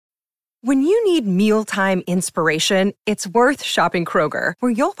When you need mealtime inspiration, it's worth shopping Kroger,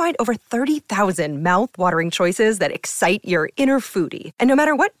 where you'll find over 30,000 mouth-watering choices that excite your inner foodie. And no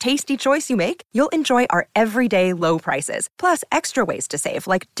matter what tasty choice you make, you'll enjoy our everyday low prices, plus extra ways to save,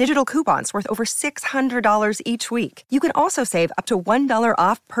 like digital coupons worth over $600 each week. You can also save up to $1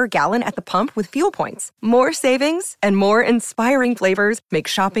 off per gallon at the pump with fuel points. More savings and more inspiring flavors make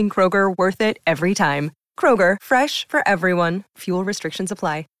shopping Kroger worth it every time. Kroger, fresh for everyone. Fuel restrictions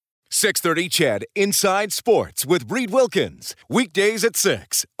apply. 630 CHED Inside Sports with Reed Wilkins. Weekdays at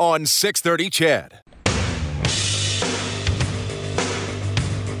 6 on 630 CHED.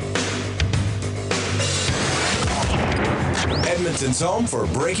 Edmonton's home for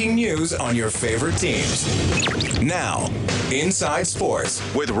breaking news on your favorite teams. Now, Inside Sports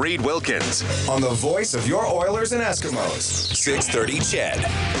with Reed Wilkins on the voice of your Oilers and Eskimos. 630 CHED.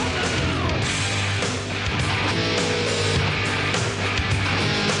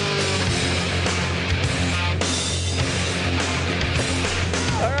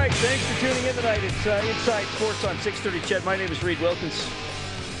 Thanks for tuning in tonight. It's Inside Sports on 630 CHED. My name is Reed Wilkins.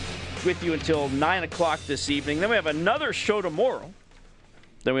 With you until 9 o'clock this evening. Then we have another show tomorrow.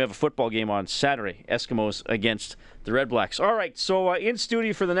 Then we have a football game on Saturday. Eskimos against the Red Blacks. All right, so in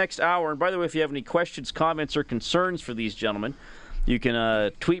studio for the next hour. And by the way, if you have any questions, comments, or concerns for these gentlemen, you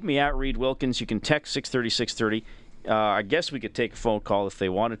can tweet me at Reed Wilkins. You can text 630-630. I guess we could take a phone call if they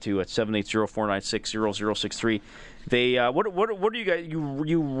wanted to at 780-496-0063. They what do you guys?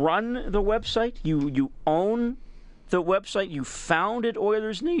 You run the website. You own the website. You founded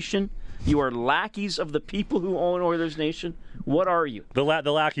Oilers Nation. You are lackeys of the people who own Oilers Nation. What are you? The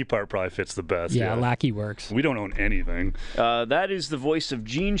lackey part probably fits the best. Yeah, lackey works. We don't own anything. That is the voice of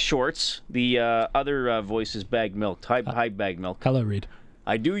Gene Shorts. The other voice is Bag Milk. Hi, Bag Milk. Hello, Reed.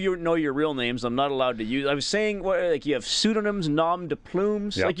 I do know your real names. I'm not allowed to use. I was saying, like you have pseudonyms, nom de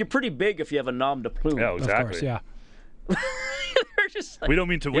plumes. Yep. Like you're pretty big if you have a nom de plume. Yeah, exactly. Of course, yeah. They're just like, we don't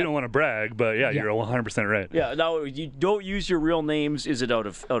don't want to brag, but yeah, you're 100% right. Yeah. Now you don't use your real names. Is it out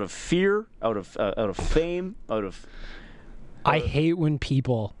of fear, out of fame, out of? I hate when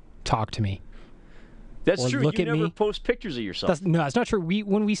people talk to me. That's true. Look You at never me. post pictures of yourself. That's not true.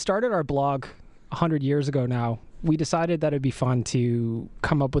 When we started our blog 100 years ago now, we decided that it'd be fun to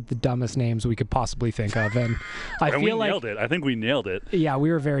come up with the dumbest names we could possibly think of, and I feel like nailed it. I think we nailed it. Yeah,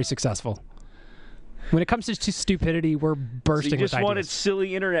 we were very successful. When it comes to stupidity, we're bursting with ideas. You just wanted ideas.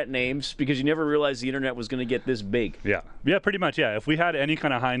 Silly internet names because you never realized the internet was going to get this big. Yeah, pretty much. Yeah, if we had any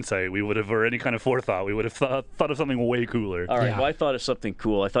kind of hindsight, we would have, or any kind of forethought, we would have thought of something way cooler. All right. Yeah. Well, I thought of something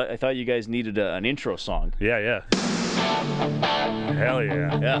cool. I thought you guys needed an intro song. Yeah. Hell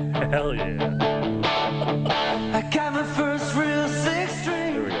yeah. Yeah. Hell yeah. I got my first real six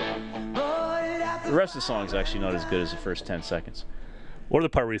string. There we go. The rest of the song's actually not as good as the first 10 seconds. Or the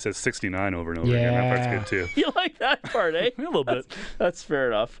part where he says 69 over and over again. That part's good too. You like that part, eh? A little bit. That's fair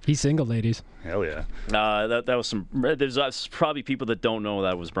enough. He's single, ladies. Hell yeah. That was some. There's probably people that don't know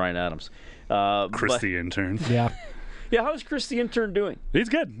that was Bryan Adams. Chris the intern. Yeah. Yeah, how's Chris the intern doing? He's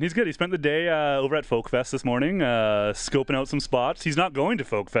good. He spent the day over at Folk Fest this morning, scoping out some spots. He's not going to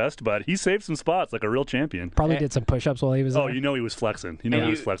Folk Fest, but he saved some spots like a real champion. Probably did some push-ups while he was there. Oh, he was flexing. He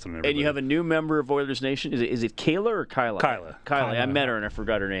was flexing on everybody. And you have a new member of Oilers Nation. Is it Kayla or Kyla? Kyla. I met her and I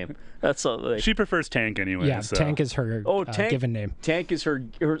forgot her name. That's she prefers Tank anyway. Yeah, so. Tank is her given name. Tank is her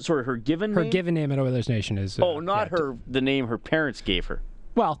given name? Her given name at Oilers Nation is... the name her parents gave her.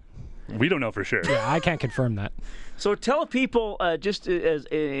 Well... We don't know for sure. Yeah, I can't confirm that. So tell people, just as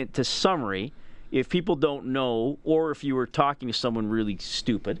to summary, if people don't know, or if you were talking to someone really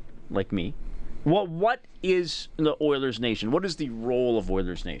stupid, like me, what is the Oilers Nation? What is the role of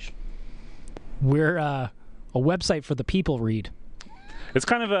Oilers Nation? We're a website for the people, Reed. It's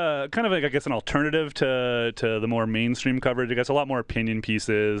kind of like, I guess, an alternative to the more mainstream coverage. I guess a lot more opinion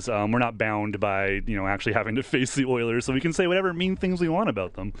pieces. We're not bound by actually having to face the Oilers, so we can say whatever mean things we want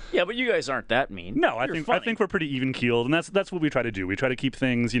about them. Yeah, but you guys aren't that mean. No, I think we're pretty even keeled, and that's what we try to do. We try to keep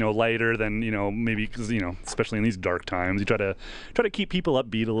things lighter than maybe because especially in these dark times, you try to keep people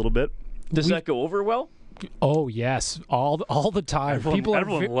upbeat a little bit. Does that go over well? Oh yes, all the time.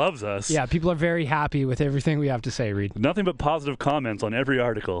 Everyone loves us. Yeah, people are very happy with everything we have to say, Reed. Nothing but positive comments on every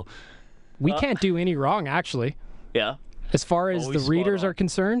article. We can't do any wrong, actually. Yeah. As far as the readers are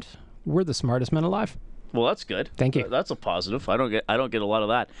concerned, we're the smartest men alive. Well, that's good. Thank you. That's a positive. I don't get a lot of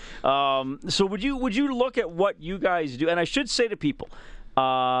that. So would you look at what you guys do? And I should say to people,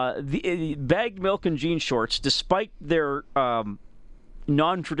 the Bagged Milk and Jean Shorts, despite their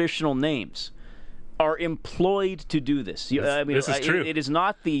non-traditional names, are employed to do this. This is true. It is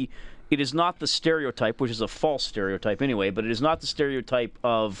not the it is not the stereotype, which is a false stereotype anyway, but it is not the stereotype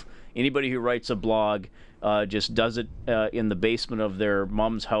of anybody who writes a blog just does it in the basement of their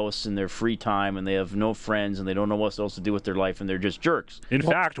mom's house in their free time, and they have no friends, and they don't know what else to do with their life, and they're just jerks. In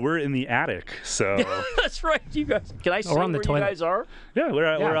fact, we're in the attic, so... That's right, you guys. Can I say on the where toilet. you guys are? Yeah, we're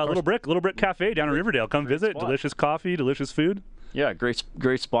of at course. Little Brick Cafe down in Riverdale. Come visit. spot. Delicious coffee, delicious food. Yeah, great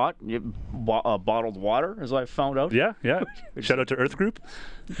spot. Bottled water, as I found out. Yeah. Shout out to Earth Group.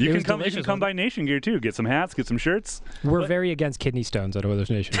 You was can delicious, come wasn't by Nation Gear too. Get some hats, get some shirts. We're very against kidney stones at Oilers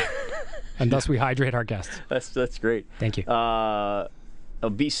Nation. And thus we hydrate our guests. That's great. Thank you.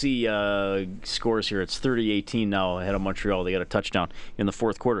 BC scores here. It's 30-18 now ahead of Montreal. They got a touchdown in the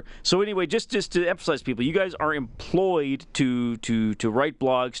fourth quarter. So anyway, just to emphasize, people, you guys are employed to write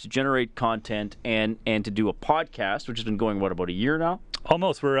blogs, to generate content, and to do a podcast, which has been going, about a year now?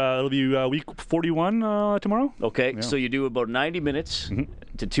 Almost. It'll be week 41 tomorrow. Okay, Yeah. so you do about 90 minutes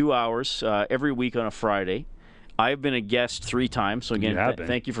to 2 hours every week on a Friday. I've been a guest 3 times, so again, You have been.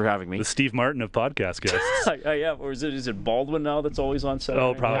 thank you for having me. The Steve Martin of podcast guests. Yeah, or is it Baldwin now that's always on Saturday?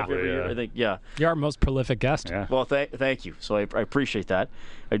 Oh, probably, Every year, yeah. I think, yeah. You're our most prolific guest. Yeah. Well, thank you. So I appreciate that.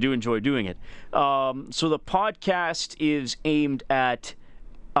 I do enjoy doing it. So the podcast is aimed at,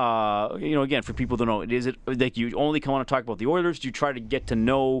 again, for people to know, is it like you only want to talk about the Oilers? Do you try to get to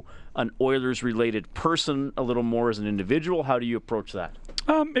know an Oilers-related person a little more as an individual? How do you approach that?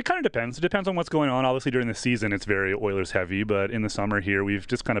 It kind of depends. It depends on what's going on. Obviously, during the season, it's very Oilers heavy, but in the summer here, we've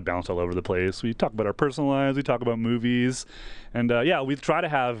just kind of bounced all over the place. We talk about our personal lives, we talk about movies, and we try to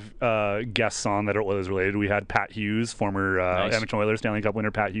have guests on that are Oilers related. We had Pat Hughes, former Nice. Edmonton Oilers Stanley Cup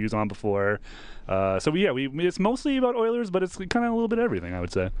winner Pat Hughes, on before. It's mostly about Oilers, but it's kind of a little bit of everything, I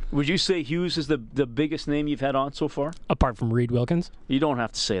would say. Would you say Hughes is the biggest name you've had on so far? Apart from Reed Wilkins. You don't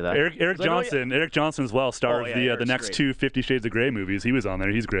have to say that. Eric 'Cause I know Johnson, Eric Johnson as well, star Oh, yeah, of the Eric's next great. 2 50 Shades of Grey movies. He was on there.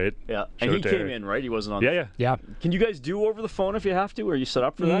 He's great. Yeah, Shout and he out to came Eric. in, right? He wasn't on. Yeah. Yeah. Can you guys do over the phone if you have to? Are you set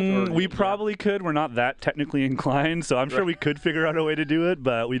up for that? Or- We probably could. We're not that technically inclined, so I'm sure we could figure out a way to do it,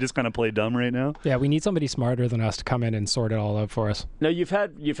 but we just kind of play dumb right now. Yeah, we need somebody smarter than us to come in and sort it all out for us. Now you've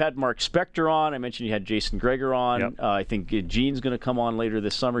had Mark Spector on. I mentioned you had Jason Gregor on. Yep. I think Gene's going to come on later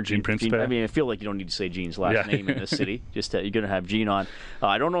this summer. Gene Principe. I mean, I feel like you don't need to say Gene's last Yeah. name in this city. Just you're going to have Gene on.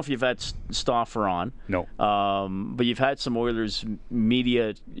 I don't know if you've had Stauffer on. No. But you've had some Oilers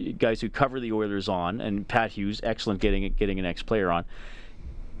media guys who cover the Oilers on, and Pat Hughes, excellent getting an ex-player on.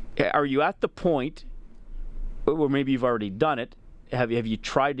 Are you at the point, or maybe you've already done it? Have you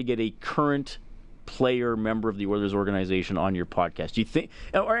tried to get a current player member of the Oilers organization on your podcast? Do you think,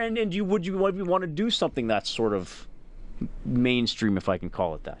 would you want to do something that's sort of mainstream, if I can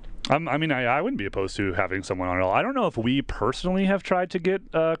call it that? I wouldn't be opposed to having someone on at all. I don't know if we personally have tried to get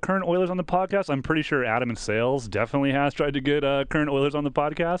current Oilers on the podcast. I'm pretty sure Adam and Sales definitely has tried to get current Oilers on the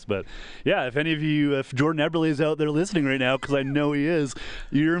podcast. But yeah, if Jordan Eberle is out there listening right now, because I know he is,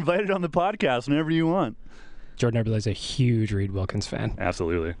 you're invited on the podcast whenever you want. Jordan Eberle is a huge Reed Wilkins fan.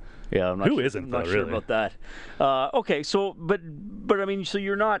 Absolutely. Yeah, I'm not Who sure, isn't, I'm not though, sure really? about that. Okay, so but I mean, so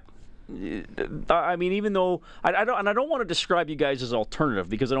you're not. I mean, even though I don't want to describe you guys as alternative,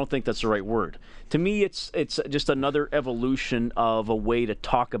 because I don't think that's the right word. To me, it's just another evolution of a way to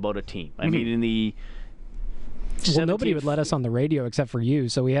talk about a team. I mean, in the Well, nobody would let us on the radio except for you,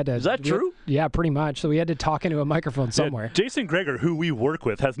 so we had to... Is that true? Yeah, pretty much. So we had to talk into a microphone somewhere. Jason Gregor, who we work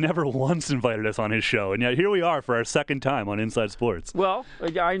with, has never once invited us on his show, and yet here we are for our second time on Inside Sports. Well,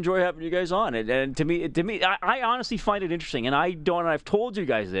 I enjoy having you guys on, and to me, I honestly find it interesting, and I've told you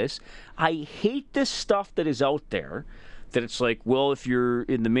guys this. I hate this stuff that is out there. That it's like, well, if you're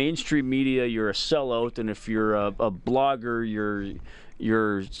in the mainstream media, you're a sellout, and if you're a blogger,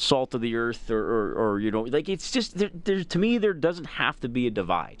 you're salt of the earth, or you know, like, it's just there. To me, there doesn't have to be a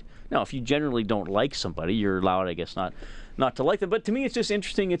divide. Now, if you generally don't like somebody, you're allowed, I guess, not to like them. But to me, it's just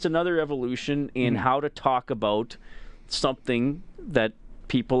interesting. It's another evolution in how to talk about something that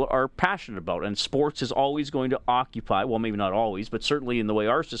people are passionate about, and sports is always going to occupy. Well, maybe not always, but certainly in the way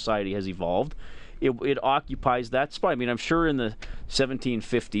our society has evolved. It occupies that spot. I mean, I'm sure in the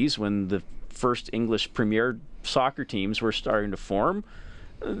 1750s, when the first English Premier soccer teams were starting to form,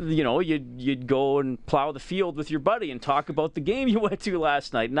 you know, you'd go and plow the field with your buddy and talk about the game you went to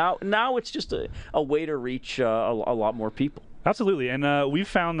last night. Now it's just a way to reach a lot more people. Absolutely, and we've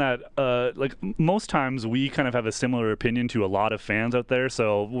found that like most times we kind of have a similar opinion to a lot of fans out there,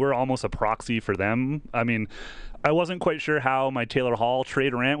 so we're almost a proxy for them. I mean, I wasn't quite sure how my Taylor Hall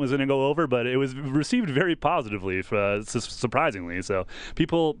trade rant was going to go over, but it was received very positively, surprisingly. So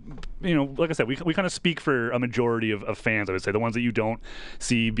people, like I said, we kind of speak for a majority of fans, I would say, the ones that you don't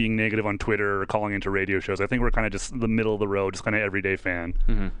see being negative on Twitter or calling into radio shows. I think we're kind of just the middle of the road, just kind of everyday fan.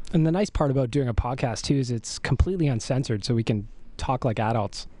 Mm-hmm. And the nice part about doing a podcast, too, is it's completely uncensored, so we can talk like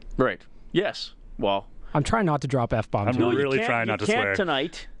adults. Right. Yes. Well, I'm trying not to drop F-bombs. I'm really trying not to swear. You can't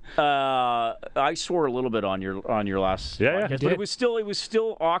tonight. I swore a little bit on your last podcast, but it was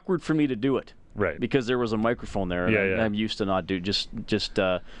still awkward for me to do it. Right. Because there was a microphone there, and I'm used to not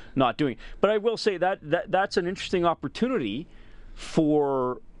not doing it. But I will say that's an interesting opportunity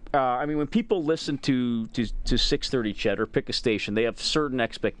for. When people listen to 630 Ched or pick a station, they have certain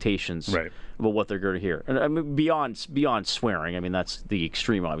expectations about what they're going to hear, and I mean beyond swearing. I mean that's the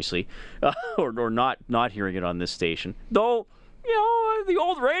extreme, obviously, or not hearing it on this station. Though, the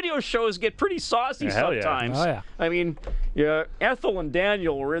old radio shows get pretty saucy sometimes. Oh, yeah. I mean, Ethel and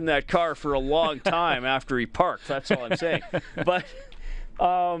Daniel were in that car for a long time after he parked. That's all I'm saying. But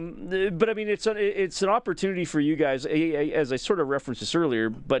I mean, it's an opportunity for you guys, as I sort of referenced this earlier,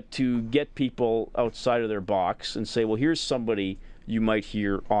 but to get people outside of their box and say, well, here's somebody you might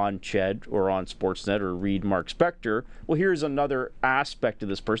hear on Ched or on Sportsnet or read Mark Spector. Well, here's another aspect of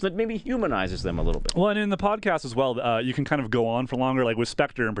this person that maybe humanizes them a little bit. Well, and in the podcast as well, you can kind of go on for longer. Like with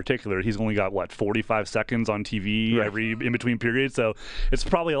Spector in particular, he's only got, 45 seconds on TV every in-between period. So it's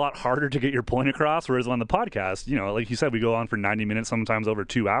probably a lot harder to get your point across, whereas on the podcast, like you said, we go on for 90 minutes, sometimes over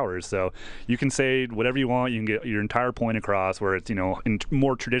 2 hours. So you can say whatever you want. You can get your entire point across, where it's, in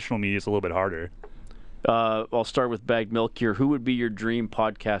more traditional media, it's a little bit harder. I'll start with Bagged Milk here. Who would be your dream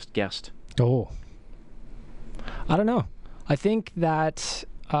podcast guest? Oh, I don't know. I think that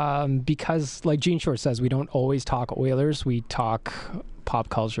because, like Gene Short says, we don't always talk Oilers. We talk pop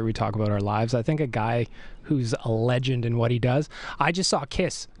culture. We talk about our lives. I think a guy who's a legend in what he does. I just saw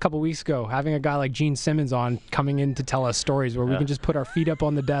Kiss a couple weeks ago, having a guy like Gene Simmons on coming in to tell us stories where we can just put our feet up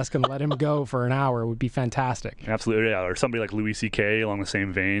on the desk and let him go for an hour would be fantastic. Absolutely, yeah. Or somebody like Louis C.K. along the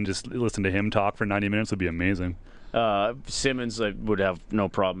same vein, just listen to him talk for 90 minutes would be amazing. Simmons would have no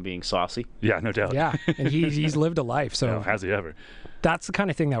problem being saucy. Yeah, no doubt. Yeah, and he's lived a life, so has he ever? That's the kind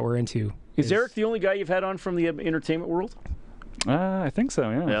of thing that we're into. Is Eric the only guy you've had on from the entertainment world? I think so,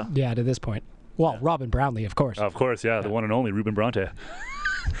 yeah. Yeah, to this point. Well, Robin Brownlee, of course. Of course, yeah, the one and only Ruben Bronte.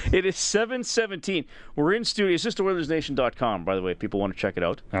 It is 7:17. We're in studio. It's just OilersNation.com, by the way, if people want to check it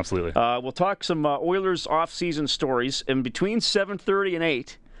out. Absolutely. We'll talk some Oilers off-season stories. And between 7:30 and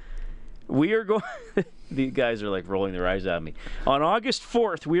 8, we are going... These guys are like rolling their eyes at me. On August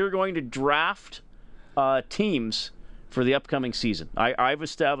 4th, we are going to draft teams for the upcoming season. I've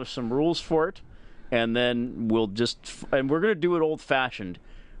established some rules for it, and then we're going to do it old-fashioned.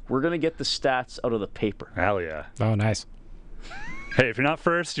 We're going to get the stats out of the paper. Hell yeah. Oh, nice. Hey, if you're not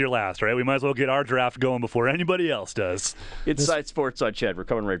first, you're last, right? We might as well get our draft going before anybody else does. Inside Sports on Ched. We're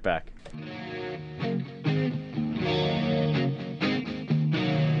coming right back.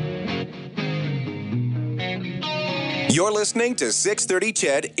 You're listening to 630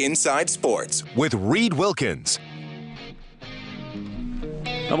 Ched Inside Sports with Reed Wilkins.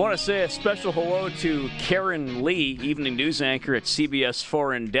 I want to say a special hello to Karen Lee, evening news anchor at CBS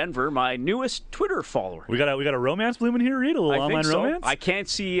 4 in Denver, my newest Twitter follower. We got a romance blooming here, Reed? A little online romance? I can't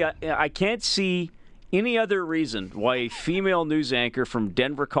see any other reason why a female news anchor from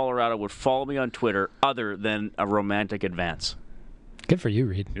Denver, Colorado would follow me on Twitter other than a romantic advance. Good for you,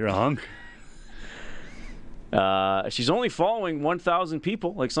 Reed. You're a hunk. She's only following 1,000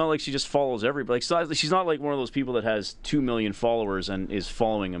 people. Like, it's not like she just follows everybody. Like, she's not like one of those people that has 2 million followers and is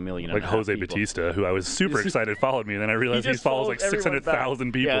following 1.5 million. Like Jose people. Batista, who I was super excited followed me, and then I realized he follows like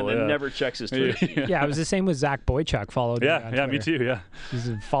 600,000 people. Yeah, and then never checks his Twitter. Yeah, it was the same with Zach Boychuk. Followed. Yeah, me too. Yeah, he's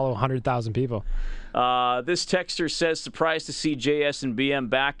follow 100,000 people. This texter says, surprised to see JS and BM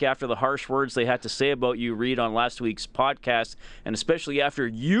back after the harsh words they had to say about you, Reed, on last week's podcast, and especially after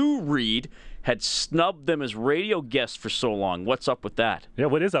you, Reed, had snubbed them as radio guests for so long. What's up with that? Yeah,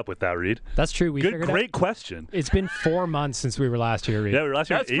 what is up with that, Reed? That's true. Great question. It's been 4 months since we were last here, Reed. Yeah, we were last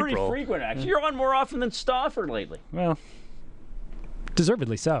here in April. That's pretty frequent, actually. You're on more often than Stafford lately. Well,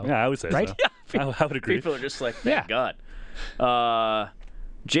 deservedly so. Yeah, I would say right? so. Yeah, I would agree. People are just like, thank God.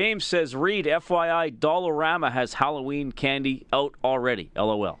 James says, Reed, FYI, Dollarama has Halloween candy out already.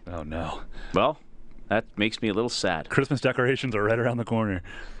 LOL. Oh, no. Well, that makes me a little sad. Christmas decorations are right around the corner.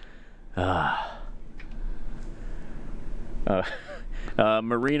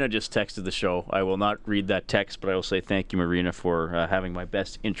 Marina just texted the show. I will not read that text, but I will say thank you, Marina, for having my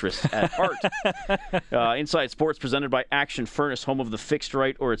best interests at heart. Inside Sports presented by Action Furnace, home of the fixed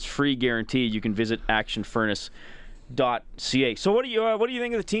right or it's free guarantee. You can visit actionfurnace.ca. So what do you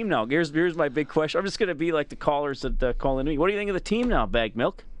think of the team now? Here's my big question. I'm just going to be like the callers that call in me. What do you think of the team now, Bag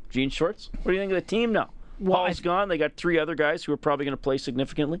Milk? Jean Shorts? What do you think of the team now? Paul's gone. They got 3 other guys who are probably going to play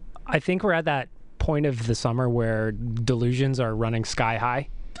significantly. I think we're at that point of the summer where delusions are running sky high.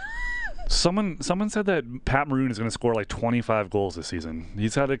 Someone said that Pat Maroon is going to score like 25 goals this season.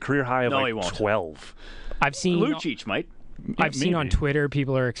 He's had a career high of 12. I've seen Lucic might. I've seen on Twitter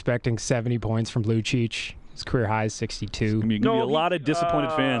people are expecting 70 points from Lucic. His career high is 62. I mean, a lot of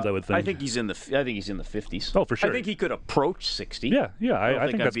disappointed fans, I would think. I think he's in the 50s. Oh, for sure. I think he could approach 60. Yeah. I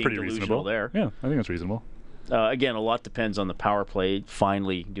think that's being pretty reasonable. There. Yeah, I think that's reasonable. Again, a lot depends on the power play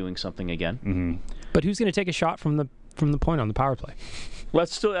finally doing something again. Mm-hmm. But who's going to take a shot from the point on the power play?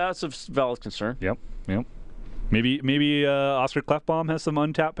 That's a valid concern. Yep. Maybe Oscar Klefbom has some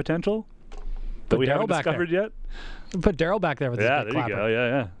untapped potential that we haven't discovered yet. Put Daryl back there with his big there you go.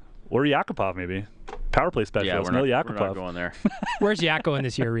 Yeah. Or Yakupov, maybe. Power play specialist. Yeah, we're Yakupov. not going there. Where's Yakko in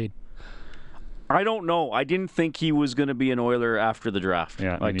this year, Reed? I don't know. I didn't think he was going to be an Oiler after the draft.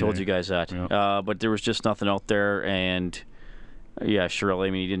 Yeah, I told you guys that. Yeah. But there was just nothing out there, and sure. I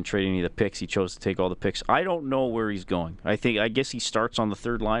mean, he didn't trade any of the picks. He chose to take all the picks. I don't know where he's going. I guess he starts on the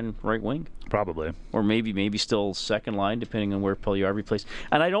third line, right wing, probably, or maybe still second line, depending on where Puljujarvi plays.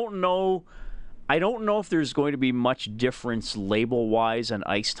 And I don't know if there's going to be much difference label-wise and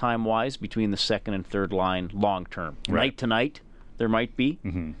ice time-wise between the second and third line long term. Right. Night to night, there might be.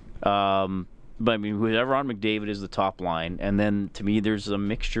 Mm-hmm. But I mean, whoever on McDavid is the top line, and then to me, there's a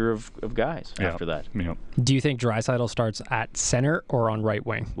mixture of guys after that. Yeah. Do you think Draisaitl starts at center or on right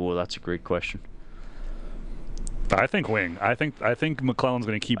wing? Well, that's a great question. I think wing. I think McClellan's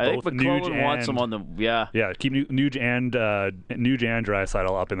going to keep both McClellan Nuge wants him on the keep Nuge and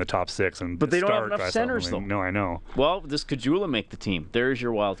Draisaitl up in the top 6 and but they don't start have enough Draisaitl. centers though. No, I know. Well, does Kajula make the team? There's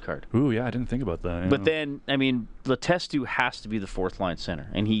your wild card. Ooh, yeah, I didn't think about that. Yeah. But then, I mean, Letestu has to be the fourth line center,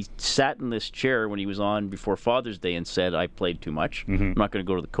 and he sat in this chair when he was on before Father's Day and said, "I played too much. I'm not going to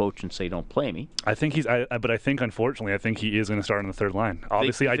go to the coach and say don't play me." I think but I think unfortunately, I think he is going to start on the third line.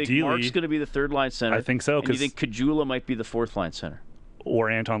 Obviously, you think ideally, Mark's going to be the third line center. I think so. And you think Kajula might be the fourth line center?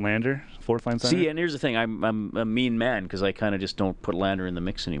 Or Anton Lander, fourth line center. See, and here's the thing: I'm a mean man because I kind of just don't put Lander in the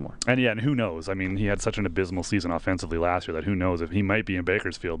mix anymore. And who knows? I mean, he had such an abysmal season offensively last year that who knows if he might be in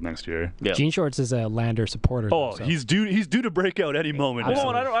Bakersfield next year. Yeah. Gene Shorts is a Lander supporter. Oh, so. he's due to break out any moment. Well,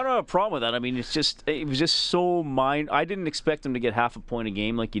 I don't have a problem with that. I mean, it was just so I didn't expect him to get half a point a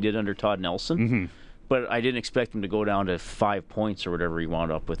game like he did under Todd Nelson. Mm-hmm. But I didn't expect him to go down to 5 points or whatever he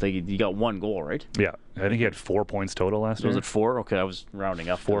wound up with. He got 1 goal, right? Yeah. I think he had 4 points total last year. Was it 4? Okay, I was rounding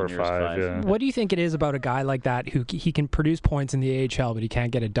up. 4 or 5, yeah. What do you think it is about a guy like that who he can produce points in the AHL, but he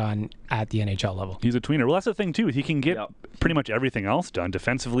can't get it done at the NHL level? He's a tweener. Well, that's the thing, too. He can get pretty much everything else done.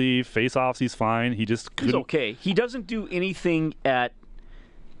 Defensively, face-offs, he's fine. He's okay. He doesn't do anything at...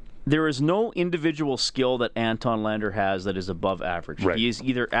 There is no individual skill that Anton Lander has that is above average. Right. He is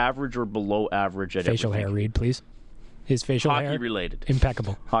either average or below average at facial everything. hair, Reed, please. His facial hair. Hockey related.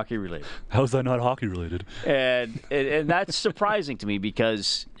 Impeccable. Hockey related. How is that not hockey related? And that's surprising to me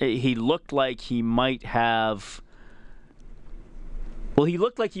because he looked like he might have. Well, he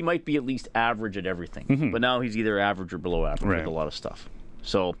looked like he might be at least average at everything, but now he's either average or below average with a lot of stuff.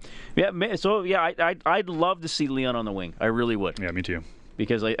 So, I'd love to see Leon on the wing. I really would. Yeah, me too.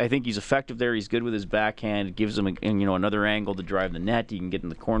 Because I think he's effective there. He's good with his backhand. It gives him another angle to drive the net. He can get in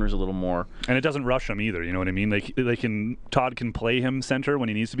the corners a little more. And it doesn't rush him either. You know what I mean? Todd can play him center when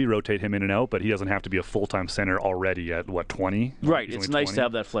he needs to be, rotate him in and out, but he doesn't have to be a full-time center already at 20? Right. It's nice to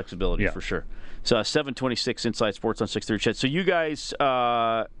have that flexibility for sure. So 7:26 Inside Sports on 630 Ched. So you guys,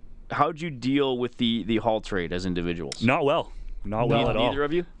 how'd you deal with the Hall trade as individuals? Not well. Not well at all. Neither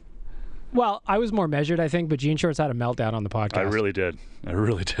of you? Well, I was more measured, I think, but Gene Shorts had a meltdown on the podcast. I really did.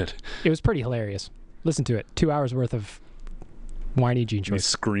 It was pretty hilarious. Listen to it. 2 hours worth of whiny Gene Shorts. He's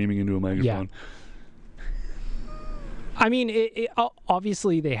screaming into a microphone. Yeah. I mean,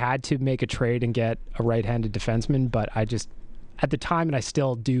 obviously they had to make a trade and get a right-handed defenseman, but I just, at the time, and I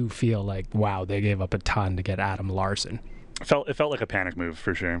still do feel like, wow, they gave up a ton to get Adam Larson. It felt like a panic move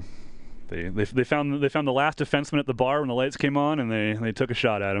for sure. They found the last defenseman at the bar when the lights came on, and they took a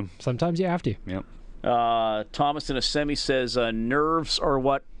shot at him. Sometimes you have to. Yep. Thomas in a semi says nerves are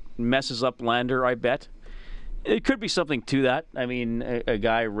what messes up Lander. I bet it could be something to that. I mean, a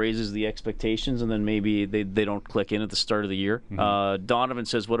guy raises the expectations, and then maybe they don't click in at the start of the year. Mm-hmm. Donovan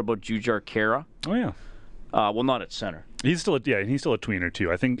says, "What about Jujhar Khaira?" Oh yeah. Well, not at center. He's still a tweener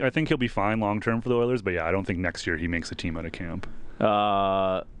too. I think he'll be fine long term for the Oilers, but yeah, I don't think next year he makes a team out of camp.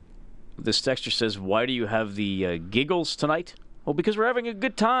 This texter says, "Why do you have the giggles tonight?" Well, because we're having a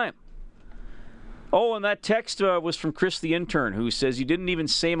good time. Oh, and that text was from Chris the intern, who says, "You didn't even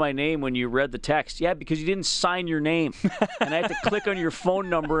say my name when you read the text." Yeah, because you didn't sign your name. And I had to click on your phone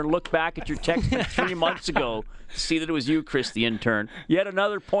number and look back at your text from 3 months ago to see that it was you, Chris the intern. Yet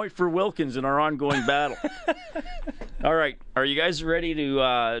another point for Wilkins in our ongoing battle. All right, are you guys ready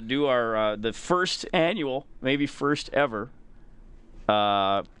to do our the first annual, maybe first ever,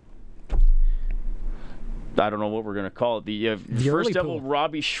 I don't know what we're going to call it. The first ever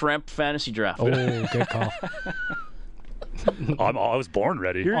Robbie Schremp fantasy draft. Oh, good call. I was born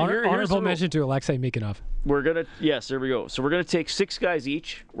ready. Honorable mention to Alexei Mikanov. We're going to, yes, there we go. So we're going to take 6 guys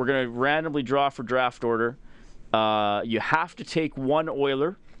each. We're going to randomly draw for draft order. You have to take one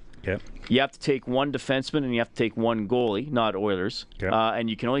Oiler. Yep. You have to take one defenseman, and you have to take one goalie, not Oilers. Yep. And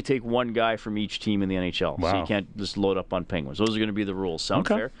you can only take one guy from each team in the NHL. Wow. So you can't just load up on Penguins. Those are going to be the rules. Sound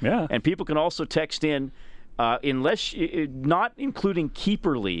fair? Yeah. And people can also text in, not including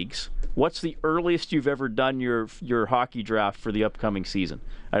keeper leagues, what's the earliest you've ever done your hockey draft for the upcoming season?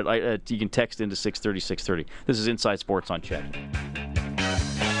 You can text into 630. This is Inside Sports on Chet.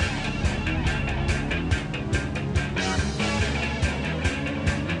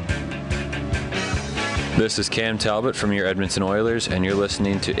 This is Cam Talbot from your Edmonton Oilers, and you're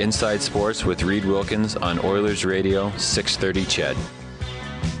listening to Inside Sports with Reed Wilkins on Oilers Radio 630 CHED.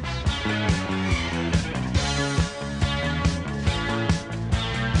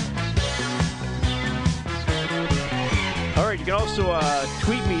 All right, you can also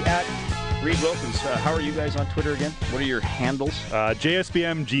tweet me at Reed Wilkins. How are you guys on Twitter again? What are your handles?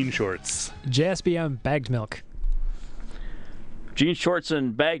 JSBM Jean Shorts. JSBM Bagged Milk. Jean Shorts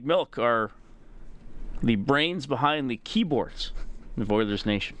and Bagged Milk are the brains behind the keyboards of Oilers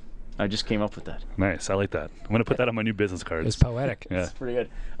Nation. I just came up with that. Nice, I like that. I'm going to put that on my new business cards. It's poetic. Yeah. It's pretty good.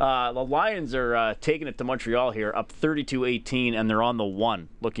 The Lions are taking it to Montreal here, up 32-18, and they're on the 1,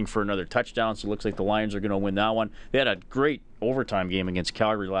 looking for another touchdown, so it looks like the Lions are going to win that one. They had a great overtime game against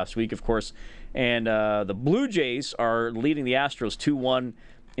Calgary last week, of course, and the Blue Jays are leading the Astros 2-1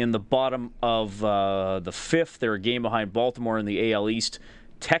 in the bottom of the 5th. They're a game behind Baltimore in the AL East.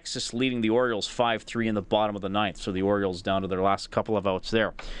 Texas leading the Orioles 5-3 in the bottom of the 9th, so the Orioles down to their last couple of outs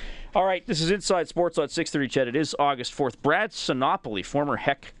there. All right, this is Inside Sports on 630 CHED. It is August 4th. Brad Sinopoli, former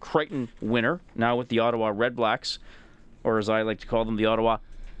Heck Crichton winner, now with the Ottawa Red Blacks, or as I like to call them, the Ottawa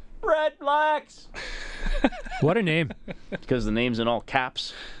Red Blacks. What a name. Because the name's in all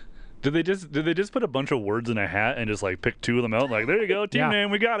caps. Did they just put a bunch of words in a hat and just like pick 2 of them out? Like, there you go, team name,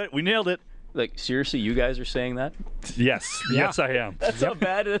 we got it, we nailed it. Like, seriously, you guys are saying that? Yes. Yeah. Yes, I am. That's how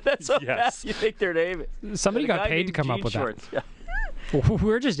bad you think their name is. Somebody The got guy paid to named come up Jean with Shorts. that.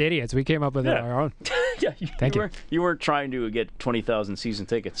 We're just idiots. We came up with it on our own. Yeah, Thank you. You weren't trying to get 20,000 season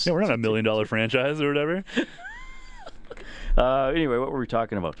tickets. Yeah, we're not a $1 million franchise or whatever. Anyway, what were we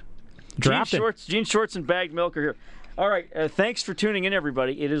talking about? Drafting. Jean Shorts and Bagged Milk are here. All right, thanks for tuning in,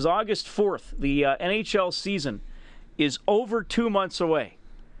 everybody. It is August 4th. The NHL season is over 2 months away.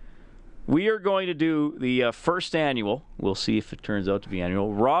 We are going to do the first annual, we'll see if it turns out to be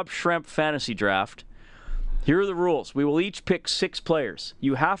annual, Rob Schremp Fantasy Draft. Here are the rules. We will each pick 6 players.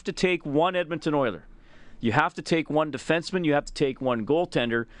 You have to take one Edmonton Oiler. You have to take one defenseman. You have to take one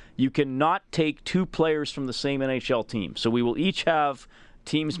goaltender. You cannot take 2 players from the same NHL team. So we will each have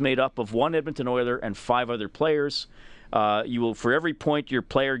teams made up of one Edmonton Oiler and 5 other players. You will, for every point your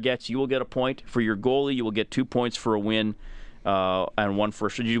player gets, you will get a point. For your goalie, you will get 2 points for a win and 1 for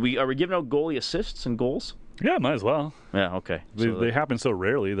a... Are we giving out goalie assists and goals? Yeah, might as well. Yeah, okay. They happen so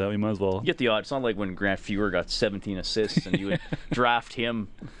rarely that we might as well. You get the odd. It's not like when Grant Fuhr got 17 assists and you would draft him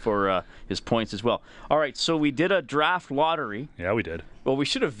for his points as well. All right, so we did a draft lottery. Yeah, we did. Well, we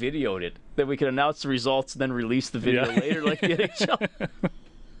should have videoed it. Then we could announce the results and then release the video later like the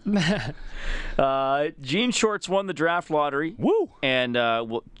NHL. Jean Shorts won the draft lottery. Woo! And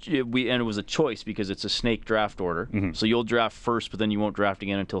it was a choice because it's a snake draft order. Mm-hmm. So you'll draft first, but then you won't draft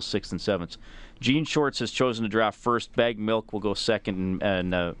again until 6th and 7th. Jean Shorts has chosen to draft first. Bagged Milk will go second,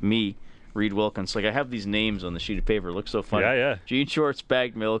 and me, Reed Wilkins. Like, I have these names on the sheet of paper. It looks so funny. Yeah. Jean Shorts,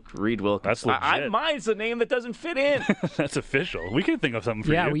 Bagged Milk, Reed Wilkins. That's legit. Mine's the name that doesn't fit in. That's official. We can think of something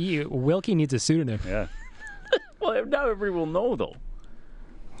for you. Wilkie needs a pseudonym. Yeah. Well, now everybody will know, though.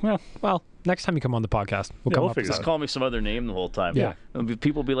 Well, next time you come on the podcast, we'll come up with Just call me some other name the whole time. Yeah.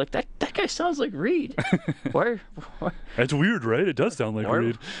 People will be like, that guy sounds like Reed. Why? That's weird, right? It does sound like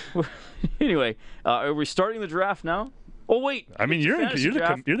Reed. Anyway, are we starting the draft now? Oh, wait. I mean, you're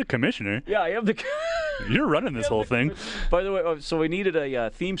the commissioner. Yeah, I am the... You're running this whole thing. By the way, so we needed a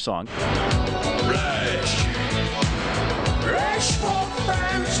theme song. Rush for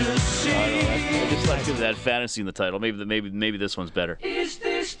fantasy. I just like that fantasy in the title. Maybe this one's better. Is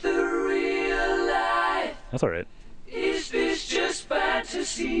this the real life? That's all right. Is this just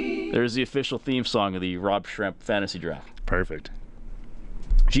fantasy? There's the official theme song of the Rob Shrimp Fantasy Draft. Perfect.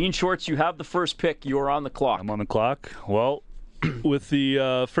 Gene Shorts, you have the first pick. You're on the clock. I'm on the clock. Well, with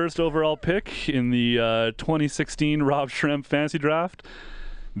the first overall pick in the 2016 Rob Shrimp Fantasy Draft,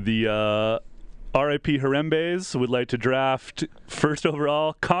 the R.I.P. Harembes would like to draft first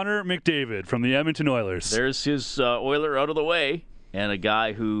overall Connor McDavid from the Edmonton Oilers. There's his Oiler out of the way, and a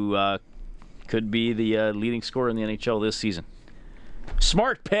guy who could be the leading scorer in the NHL this season.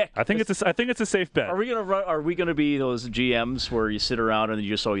 Smart pick. I think it's a safe bet. Are we gonna be those GMs where you sit around and you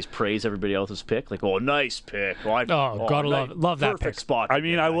just always praise everybody else's pick? Like, oh, nice pick. Gotta love that perfect pick. spot. I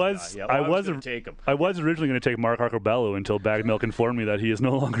mean, I was take him. I was originally going to take Mark Arcobello until Bag Milk informed me that he is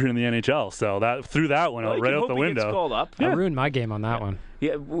no longer in the NHL. So that threw that one out right out the window. Gets called up. I ruined my game on that one.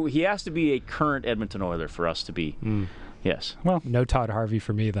 Yeah, he has to be a current Edmonton Oiler for us to be. Yes. Well, No Todd Harvey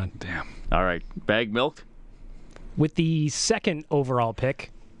for me then. damn. All right, Bag Milk. With the second overall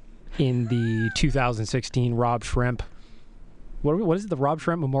pick in the 2016 Rob Shrimp. What is it, the Rob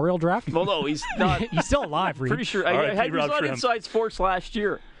Shrimp Memorial Draft? Well, no, he's not. He's still alive, Reed. Pretty sure. R.I.P. He was Rob on Shrimp. Inside Sports last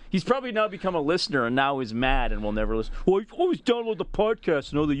year. He's probably now become a listener and now is mad and will never listen. Well, I always download the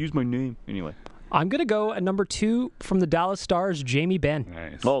podcast. No, they use my name. Anyway. I'm going to go at number 2 from the Dallas Stars, Jamie Benn.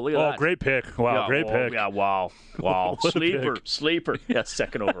 Nice. Oh, look at that. Great pick. Wow, great pick. Yeah, wow. What a Sleeper. Yeah,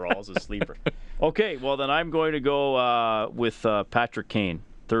 second overall is a sleeper. Okay, well, then I'm going to go with Patrick Kane,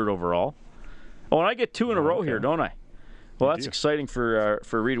 third overall. Oh, and I get 2 in a row here, don't I? Well, that's exciting for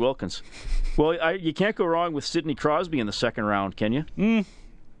Reed Wilkins. Well, you can't go wrong with Sidney Crosby in the second round, can you?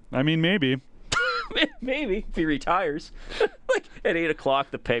 I mean, maybe. Maybe, if he retires. Like, at 8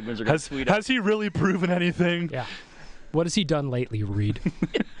 o'clock, the Penguins are going to tweet Has he really proven anything? Yeah. What has he done lately, Reed?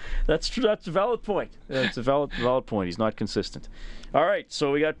 That's true. That's a valid point. That's a valid point. He's not consistent. All right,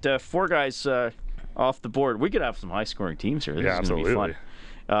 so we got 4 guys off the board. We could have some high-scoring teams here. This is going to be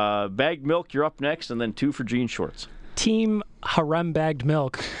fun. Bagged Milk, you're up next, and then 2 for Gene Shorts. Team Harem Bagged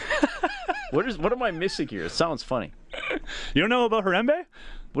Milk. What am I missing here? It sounds funny. You don't know about Harembe?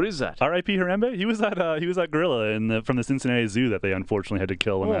 What is that? R.I.P. Harembe. He was that gorilla from the Cincinnati Zoo that they unfortunately had to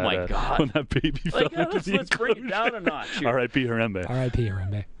kill when when that baby fell into the let's bring it down a notch here. R.I.P. Harembe. R.I.P.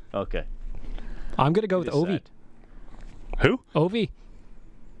 Harembe. Okay. I'm going to go with Ovi. Who? Ovi.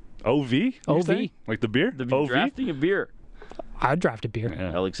 O.V.? O.V. Like the beer? The drafting a beer. I'd draft a beer.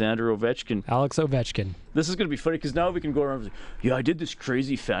 Yeah. Alexander Ovechkin. Alex Ovechkin. This is going to be funny because now we can go around and say, yeah, I did this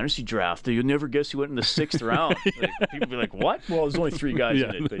crazy fantasy draft. You'll never guess who went in the 6th round. Like, people be like, what? Well, there's only 3 guys in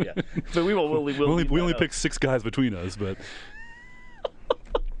it. But yeah. But we only picked 6 guys between us, but...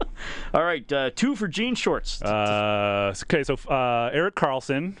 All right, 2 for Gene Shorts. Okay, so Erik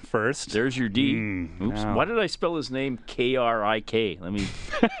Karlsson first. There's your D. Oops. No. Why did I spell his name K-R-I-K? Let me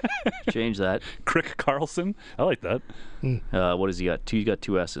change that. Crick Carlson. I like that. What has he got? He's got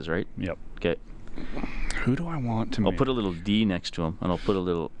 2 S's, right? Yep. Okay. Who do I want to I'll put a little D next to him, and I'll put a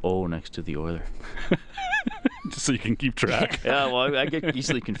little O next to the Oiler. Just so you can keep track. Yeah, well, I get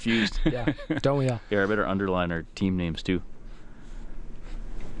easily confused. Yeah, don't we all? Here, I better underline our team names, too.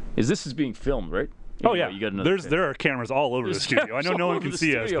 This is being filmed, right? Oh yeah, you got another there are cameras all over the studio. I know no one can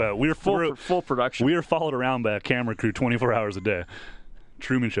see us, but we're full production. We are followed around by a camera crew 24 hours a day,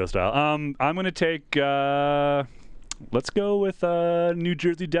 Truman Show style. I'm gonna take. Let's go with New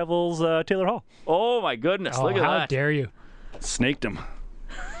Jersey Devils Taylor Hall. Oh my goodness! Look at that! How dare you? Snaked him.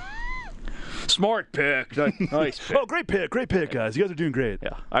 Smart pick. Nice pick. Oh, great pick, guys. You guys are doing great.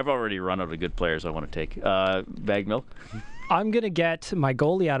 Yeah, I've already run out of good players I want to take. Bag Milk. I'm going to get my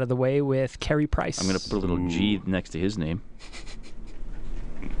goalie out of the way with Carey Price. I'm going to put a little G next to his name.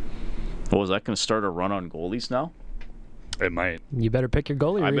 Well, is that going to start a run on goalies now? It might. You better pick your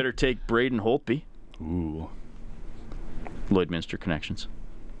goalie, I Reed. better take Braden Holtby. Ooh. Lloydminster connections.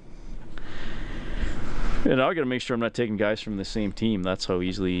 And now I got to make sure I'm not taking guys from the same team. That's how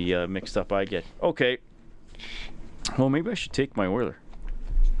easily mixed up I get. Okay. Well, maybe I should take my Oiler.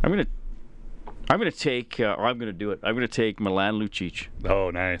 I'm going to take. I'm going to do it. I'm going to take Milan Lucic. Oh,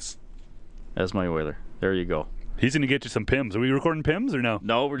 nice. As my Oiler. There you go. He's going to get you some Pims. Are we recording Pims or no?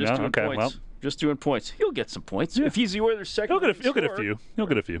 No, we're just doing points. Well. Just doing points. He'll get some points. Yeah. If he's the Oilers' second, he'll get a few. He'll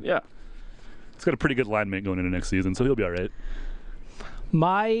get a few. Yeah. He's got a pretty good line mate going into next season, so he'll be all right.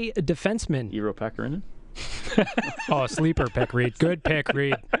 My defenseman. Eero Pakarinen. Oh, sleeper pick, Reed. Good pick,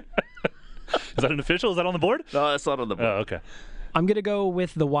 Reed. Is that an official? Is that on the board? No, that's not on the board. Oh, okay. I'm going to go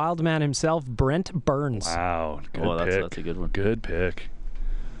with the wild man himself, Brent Burns. Wow. Good pick. That's a good one. Good pick.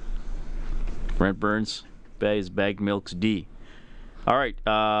 Brent Burns, Bagged Milk's D. All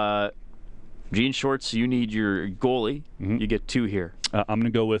right. Gene Shorts, you need your goalie. You get 2 here. I'm going to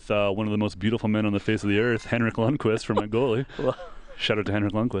go with one of the most beautiful men on the face of the earth, Henrik Lundqvist, for my goalie. Shout out to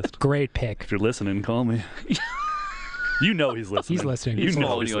Henrik Lundqvist. Great pick. If you're listening, call me. You know he's listening. He's listening. He's know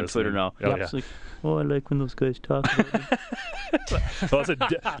following you on Twitter now. Oh, Yep. yeah. It's like, I like when those guys talk about me.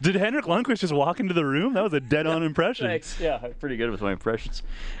 Did Henrik Lundqvist just walk into the room? That was a dead-on impression. Thanks. Yeah, I'm pretty good with my impressions.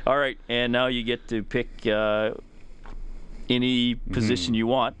 All right, and now you get to pick any position you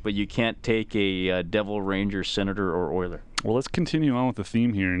want, but you can't take a Devil, Ranger, Senator, or Oiler. Well, let's continue on with the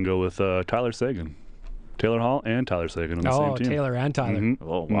theme here and go with Tyler Seguin. Taylor Hall and Tyler Seguin on the same team. Taylor and Tyler.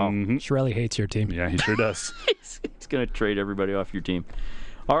 Oh, wow. Shirley hates your team. Yeah, he sure does. He's going to trade everybody off your team.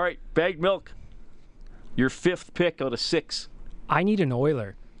 All right, Bagged Milk, your 5th pick out of 6. I need an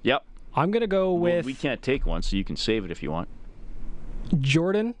Oiler. Yep. I'm going to go Well, with we can't take one, so you can save it if you want.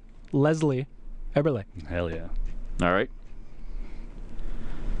 Jordan Leslie Eberle. Hell yeah. All right.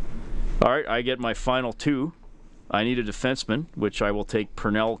 All right, I get my final 2. I need a defenseman, which I will take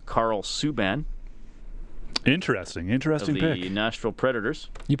Pernell Carl Subban Interesting of the pick. Nashville Predators.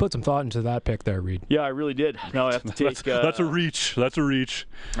 You put some thought into that pick there, Reed. Yeah, I really did. Now I have to take... That's a reach. That's a reach.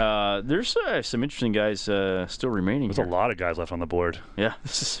 There's some interesting guys still remaining There's here. a lot of guys left on the board. Yeah,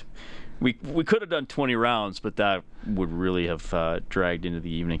 this is... We could have done 20 rounds, but that would really have dragged into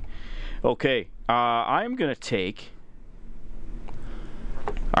the evening. Okay, I'm going to take...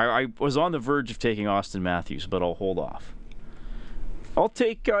 I was on the verge of taking Austin Matthews, but I'll hold off. I'll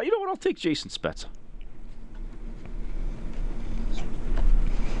take... you know what? I'll take Jason Spezza.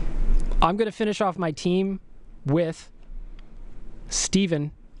 I'm going to finish off my team with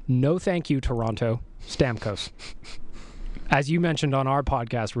Steven, no thank you, Toronto, Stamkos. As you mentioned on our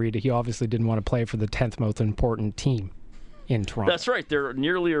podcast, Reed, he obviously didn't want to play for the 10th most important team in Toronto. That's right. They're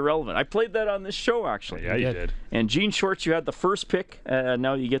nearly irrelevant. I played that on this show, actually. Yeah, you did. And Gene Shorts, you had the first pick.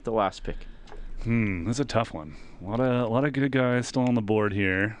 Now you get the last pick. That's a tough one. A lot of good guys still on the board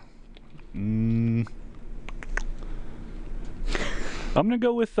here. I'm gonna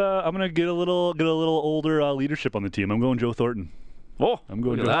go with. I'm gonna get a little older leadership on the team. I'm going Joe Thornton. Oh, I'm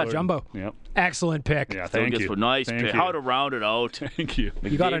going look Joe at that. Thornton. Jumbo. Yep. Excellent pick. Yeah. Still Thank gets you. a nice Thank pick. you. How to round it out. Thank you.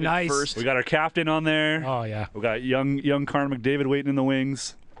 You got a McDavid nice... first. We got our captain on there. Oh, yeah. We got young Connor McDavid waiting in the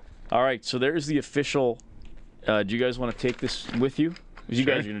wings. All right, so there's the official. Do you guys want to take this with you? Because you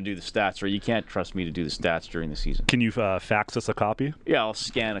Sure. guys are going to do the stats, right? You can't trust me to do the stats during the season. Can you fax us a copy? Yeah, I'll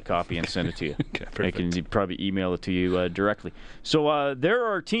scan a copy and send it to you. Okay, I can perfect. probably email it to you directly. So there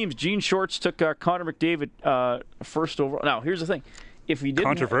are teams. Gene Shorts took Connor McDavid first overall. Now, here's the thing. If we didn't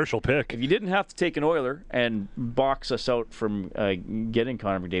Controversial pick. If you didn't have to take an Oiler and box us out from getting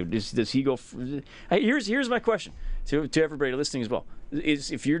Connor McDavid, does he go? Here's my question to everybody listening as well: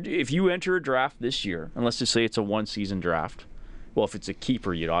 is if you enter a draft this year, and let's just say it's a 1-season draft. Well, if it's a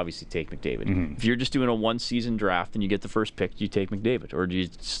keeper, you'd obviously take McDavid. Mm-hmm. If you're just doing a 1-season draft and you get the first pick, do you take McDavid, or do you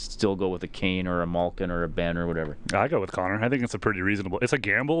still go with a Kane or a Malkin or a Ben or whatever? I go with Connor. I think it's a pretty reasonable. It's a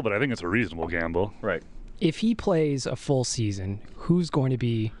gamble, but I think it's a reasonable gamble. Right. If he plays a full season, who's going to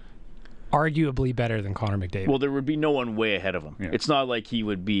be arguably better than Connor McDavid? Well, there would be no one way ahead of him. Yeah. It's not like he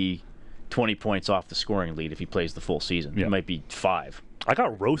would be 20 points off the scoring lead if he plays the full season. Yeah. It might be 5. I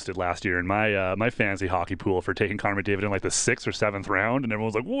got roasted last year in my my fantasy hockey pool for taking Connor McDavid in like the 6th or 7th round, and everyone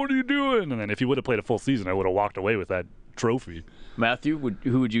was like, "What are you doing?" And then if he would have played a full season, I would have walked away with that trophy. Matthew,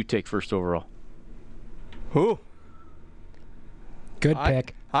 who would you take first overall? Who? Good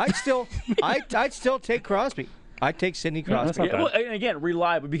pick. I'd still take Crosby. I'd take Sidney Crosby. that's not Yeah, bad. well, and again,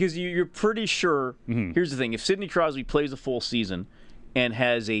 reliable, because you're pretty sure. Here's the thing: if Sidney Crosby plays a full season and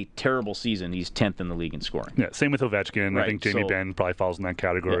has a terrible season, he's 10th in the league in scoring. Yeah, same with Ovechkin. Right, I think Jamie so- Benn probably falls in that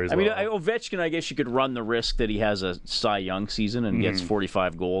category as I well. mean, Ovechkin, I guess you could run the risk that he has a Cy Young season and gets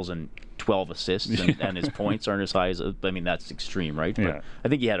 45 goals and 12 assists, and his points aren't as high as. I mean, that's extreme, right? But Yeah. I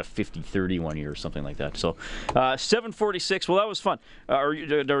think he had a 50-30 one year or something like that. So, 746. Well, that was fun. Are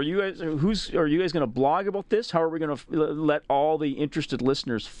you guys going to blog about this? How are we going to let all the interested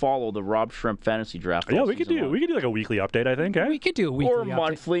listeners follow the Rob Shrimp Fantasy Draft? yeah, all we could season do long? like a weekly update. I think. Eh? We could do a weekly Or update.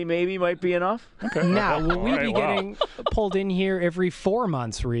 monthly, maybe might be enough. Okay. Now, will we All right, be wow. getting pulled in here every 4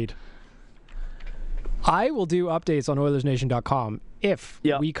 months, Reed? I will do updates on OilersNation.com if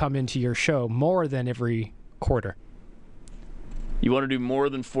Yeah. we come into your show more than every quarter. You want to do more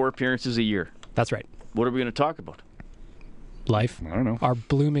than 4 appearances a year? That's right. What are we going to talk about? Life. I don't know. Our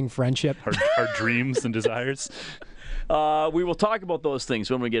blooming friendship. Our dreams and desires. We will talk about those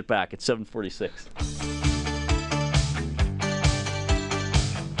things when we get back at 746.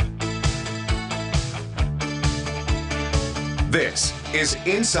 This is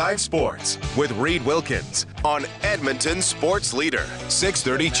Inside Sports with Reed Wilkins on Edmonton Sports Leader,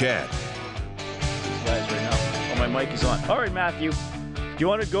 630 CHED. These guys right now. Oh, my mic is on. All right, Matthew. Do you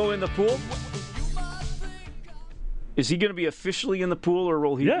want to go in the pool? Is he going to be officially in the pool, or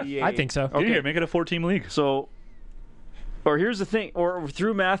will he be I think so. Okay. Here, make it a 4-team league. So, or here's the thing, or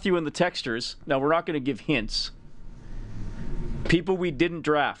through Matthew and the texters, now we're not going to give hints. People we didn't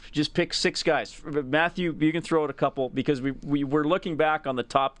draft, just pick 6 guys. Matthew, you can throw out a couple, because we were looking back on the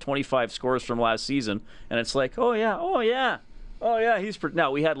top 25 scores from last season, and it's like, oh yeah, he's...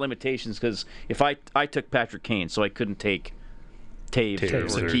 Now, we had limitations, because if I took Patrick Kane, so I couldn't take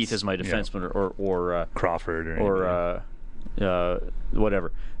Taves or Keith as my defenseman, or Crawford or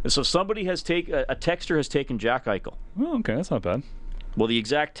whatever. So somebody has a texter has taken Jack Eichel. Oh, okay, that's not bad. Well, the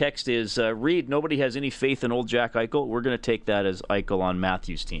exact text is, Reed, nobody has any faith in old Jack Eichel. We're going to take that as Eichel on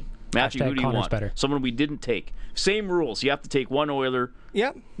Matthew's team. Matthew, who do you want? Better. Someone we didn't take. Same rules. You have to take one Oiler.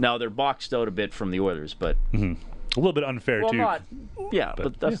 Yep. Now, they're boxed out a bit from the Oilers, but... A little bit unfair, too.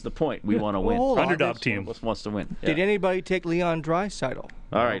 But that's the point. We want to win. hold on. Underdog team. One of us wants to win. Did anybody take Leon Draisaitl?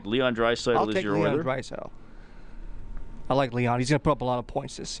 All right, Leon Draisaitl I'll is take your Leon Oiler. Draisaitl. I like Leon. He's going to put up a lot of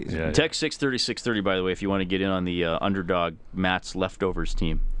points this season. Yeah. Text 630, by the way, if you want to get in on the underdog Matt's Leftovers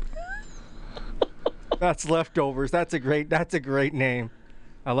team. That's Leftovers. That's a great name.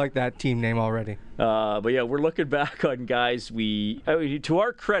 I like that team name already. But yeah, we're looking back on guys. To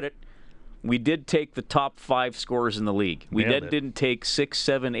our credit, we did take the top 5 scorers in the league. We Nailed then it. didn't take 6,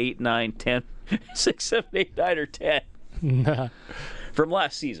 7, 8, 9, 10. 6, 7, 8, 9, or 10 from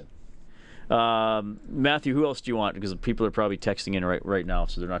last season. Matthew, who else do you want? Because people are probably texting in right now,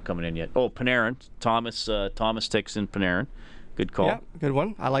 so they're not coming in yet. Oh, Panarin. Thomas texts in Panarin. Good call. Yeah, good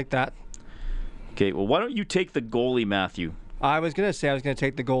one. I like that. Okay, well, why don't you take the goalie, Matthew? I was going to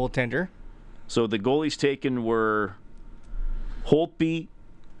take the goaltender. So the goalies taken were Holtby,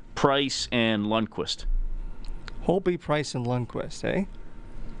 Price, and Lundqvist. Holtby, Price, and Lundqvist, eh?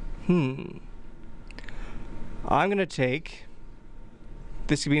 I'm going to take...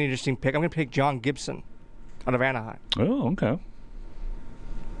 This could be an interesting pick. I'm going to pick John Gibson out of Anaheim. Oh, okay.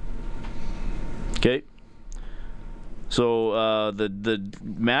 Okay. So the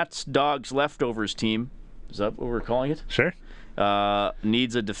Matt's Dogs Leftovers team, is that what we're calling it? Sure.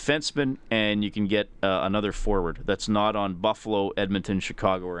 Needs a defenseman, and you can get another forward that's not on Buffalo, Edmonton,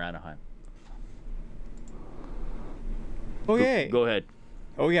 Chicago, or Anaheim. Okay. Go ahead.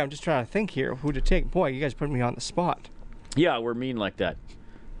 Oh, yeah, I'm just trying to think here who to take. Boy, you guys put me on the spot. Yeah, we're mean like that.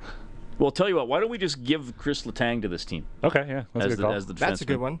 Well, tell you what, why don't we just give Chris Letang to this team Okay, yeah. That's a good call. as the defenseman? That's a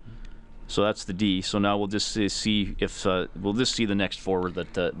good one. So that's the D. So now we'll just see if we'll just see the next forward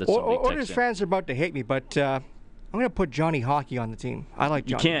that somebody Oilers texts in. fans are about to hate me, but I'm going to put Johnny Hockey on the team. I like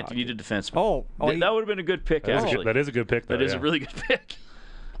You Johnny can't. Hockey. You need a defenseman. Oh, That would have been a good pick, actually. That is a good pick, though. That is yeah. a really good pick.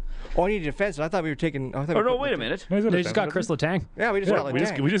 I need a defenseman. I thought we were taking... Oh, no, wait a minute. No, he's a They just got defenseman. Chris Letang. Yeah, we just got We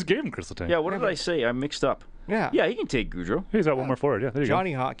Letang. just gave him Chris Letang. Yeah, what did I say? I mixed up. Yeah. Yeah, he can take Goudreau. He's got one more forward. Yeah, there you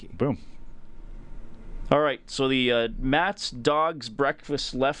Johnny Hockey. go. Boom. All right, so the Matt's Dogs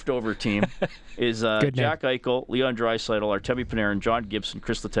Breakfast Leftover team is Good name. Jack Eichel, Leon Draisaitl, Artemi Panarin, John Gibson,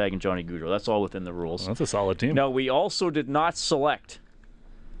 Chris Letang, and Johnny Goudreau. That's all within the rules. Well, that's a solid team. Now, we also did not select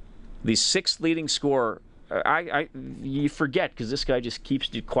the 6th leading scorer. You forget, because this guy just keeps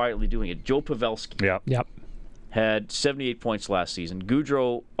quietly doing it. Joe Pavelski Yeah. Yep. had 78 points last season.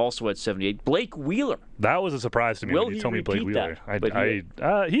 Goudreau also had 78. Blake Wheeler. That was a surprise to me Will when you he told me Blake repeat Wheeler.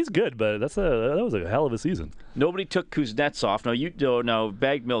 that? He's good, but that was a hell of a season. Nobody took Kuznetsov. Now,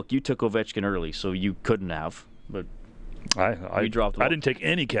 Bag Milk, you took Ovechkin early, so you couldn't have. But I dropped the I ball. didn't take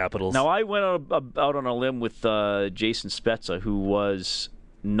any capitals. now I went out on a limb with Jason Spezza, who was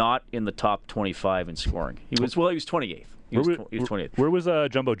not in the top 25 in scoring. He was 28th. He was 28th. Where was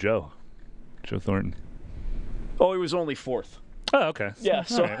Jumbo Joe? Joe Thornton. Oh, he was only 4th. Oh, okay. Yeah,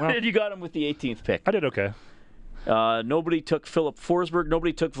 so All right, well, you got him with the 18th pick. I did okay. Nobody took Philip Forsberg.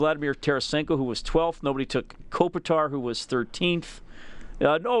 Nobody took Vladimir Tarasenko, who was 12th. Nobody took Kopitar, who was 13th.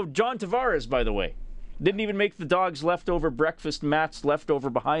 No, John Tavares, by the way. Didn't even make the Dogs leftover breakfast Matt's leftover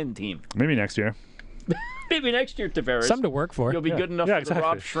behind team. Maybe next year. Maybe next year, Tavares. Something to work for. You'll be good enough Yeah, for the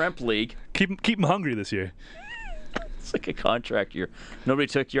Rob exactly. Schremp League. Keep him hungry this year. It's like a contract year. Nobody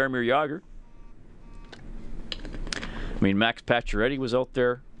took Jaromir Jagr. I mean, Max Pacioretty was out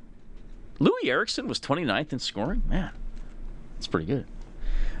there. Louis Eriksson was 29th in scoring. Man, that's pretty good.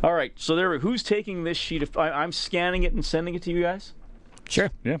 All right, so who's taking this sheet of... I'm scanning it and sending it to you guys.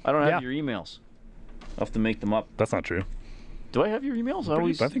 Sure. Yeah. I don't have Yeah. your emails. I'll have to make them up. That's not true. Do I have your emails?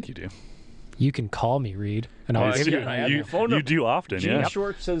 I think you do. You can call me, Reed, and I'll give you. I have your phone number. You do often, Gene yeah.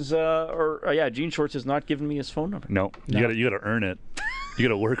 Shorts has, Gene Shorts has not given me his phone number. No, you gotta earn it. You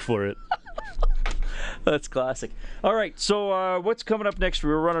gotta work for it. That's classic. All right, so what's coming up next?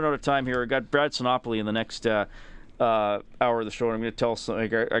 We're running out of time here. I got Brad Sinopoli in the next hour of the show, and I'm going to tell some.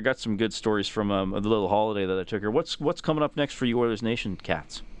 I got some good stories from the little holiday that I took here. What's coming up next for you Oilers Nation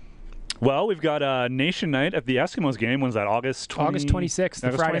cats? Well, we've got Nation Night at the Eskimos game. When's that? August 26th,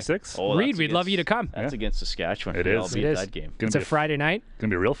 the Friday. 26th? Oh, Reed, we'd love you to come. That's against Saskatchewan. It I'll is. be It at is. that game. It's a Friday night.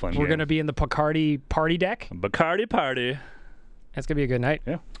 Gonna be a real fun. We're game. going to be in the Picardy party deck. Bacardi party. That's going to be a good night.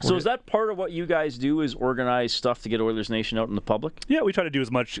 Yeah. So is that part of what you guys do? Is organize stuff to get Oilers Nation out in the public? Yeah, we try to do as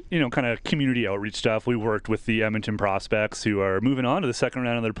much, kind of community outreach stuff. We worked with the Edmonton Prospects, who are moving on to the second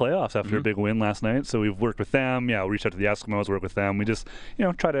round of their playoffs after a big win last night. So we've worked with them. Yeah, we reached out to the Eskimos, work with them. We just,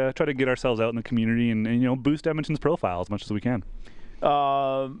 try to get ourselves out in the community and boost Edmonton's profile as much as we can.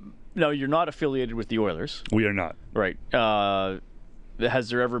 No, you're not affiliated with the Oilers, We are not. right? Has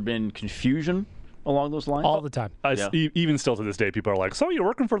there ever been confusion along those lines? All the time. Even still to this day, people are like, "So you're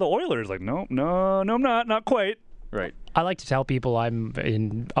working for the Oilers?" Like, no, I'm not quite. Right. I like to tell people I'm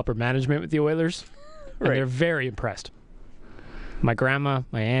in upper management with the Oilers, and Right. they're very impressed. My grandma,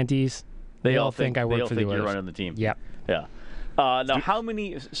 my aunties, they all think I work for the You're Oilers. running the team. Yep. Yeah. Now, how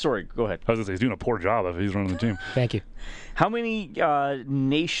many? Sorry, go ahead. I was gonna say he's doing a poor job if he's running the team. Thank you. How many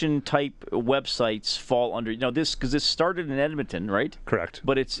nation-type websites fall under this? Because this started in Edmonton, right? Correct.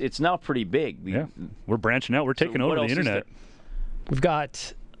 But it's now pretty big. Yeah, we're branching out. We're taking what over the else is internet. We've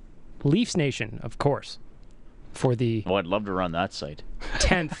got Leafs Nation, of course, for the Oh, I'd love to run that site.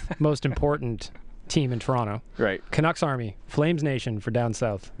 10th most important team in Toronto. Right. Canucks Army, Flames Nation for down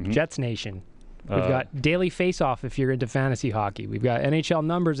south, Jets Nation. We've got Daily Face-Off if you're into fantasy hockey. We've got NHL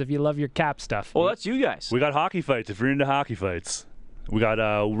Numbers if you love your cap stuff. Well, that's you guys. We got hockey fights if you're into hockey fights. We got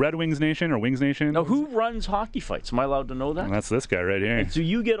Red Wings Nation or Wings Nation. Now, who runs hockey fights? Am I allowed to know that? And that's this guy right here. So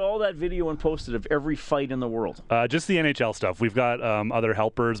you get all that video and posted of every fight in the world. Just the NHL stuff. We've got other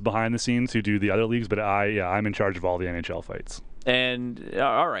helpers behind the scenes who do the other leagues, but I'm in charge of all the NHL fights. And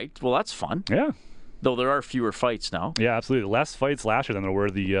all right, well, that's fun. Yeah. Though there are fewer fights now. Yeah, absolutely. Less fights last year than there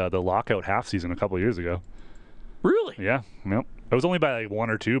were the lockout half season a couple of years ago. Really? Yeah. Yep. It was only by like one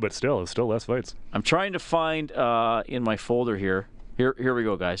or two, but still, it's still less fights. I'm trying to find in my folder here. Here we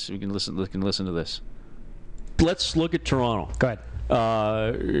go, guys. You can listen to this. Let's look at Toronto. Go ahead.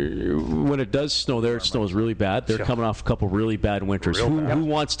 When it does snow there, it snows really bad. They're coming off a couple really bad winters. Who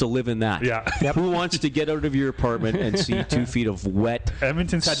wants to live in that? Yeah. Who wants to get out of your apartment and see 2 feet of wet,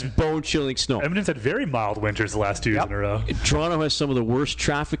 Edmonton's had bone-chilling snow? Edmonton's had very mild winters the last 2 years in a row. Toronto has some of the worst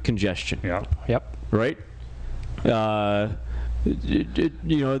traffic congestion. Yeah. Yep. Right? The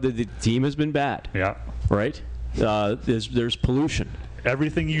team has been bad. Yeah. Right? There's pollution.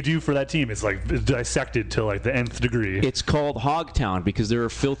 Everything you do for that team is like dissected to like the nth degree. It's called Hogtown because there are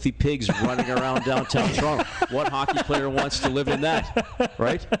filthy pigs running around downtown Toronto. What hockey player wants to live in that,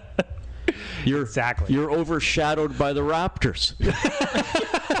 right? You're overshadowed by the Raptors.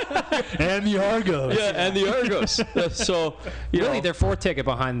 And the Argos. Yeah, and the Argos. So, Really, their fourth ticket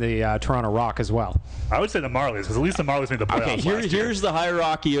behind the Toronto Rock as well. I would say the Marlies, because at least the Marlies made the playoffs. Okay, here's the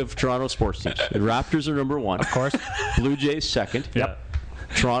hierarchy of Toronto sports teams. The Raptors are number one. Of course. Blue Jays second. Yep.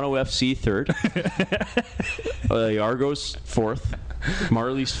 Toronto FC third. The Argos fourth.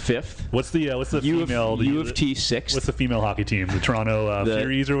 Marlies fifth. What's the female? U of T sixth. What's the female hockey team? The Toronto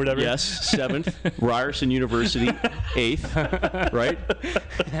Furies or whatever? Yes, seventh. Ryerson University, eighth. Right?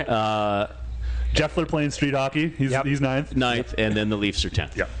 Jeffler playing street hockey. He's ninth. Ninth, and then the Leafs are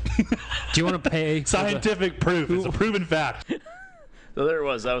 10th. Yeah. Do you want to pay? Scientific proof. It's a proven fact. So there it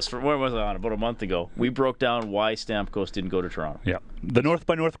was. That was when was I on? About a month ago. We broke down why Stamkos didn't go to Toronto. Yeah. The North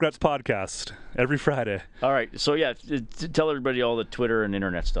by Northgrets podcast every Friday. All right. So yeah, tell everybody all the Twitter and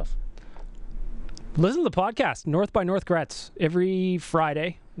internet stuff. Listen to the podcast, North by Northgrets. Every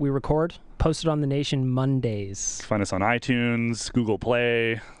Friday we record, posted on the Nation Mondays. Find us on iTunes, Google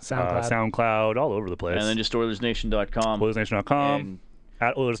Play, SoundCloud, all over the place. And then just OilersNation.com. OilersNation.com.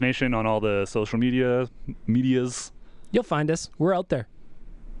 At Oilers Nation on all the social medias. You'll find us. We're out there.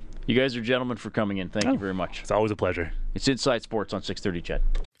 You guys are gentlemen for coming in. Thank you very much. It's always a pleasure. It's Inside Sports on 630 CHED.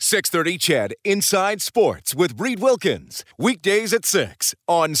 630 CHED Inside Sports with Reed Wilkins. Weekdays at 6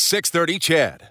 on 630 CHED.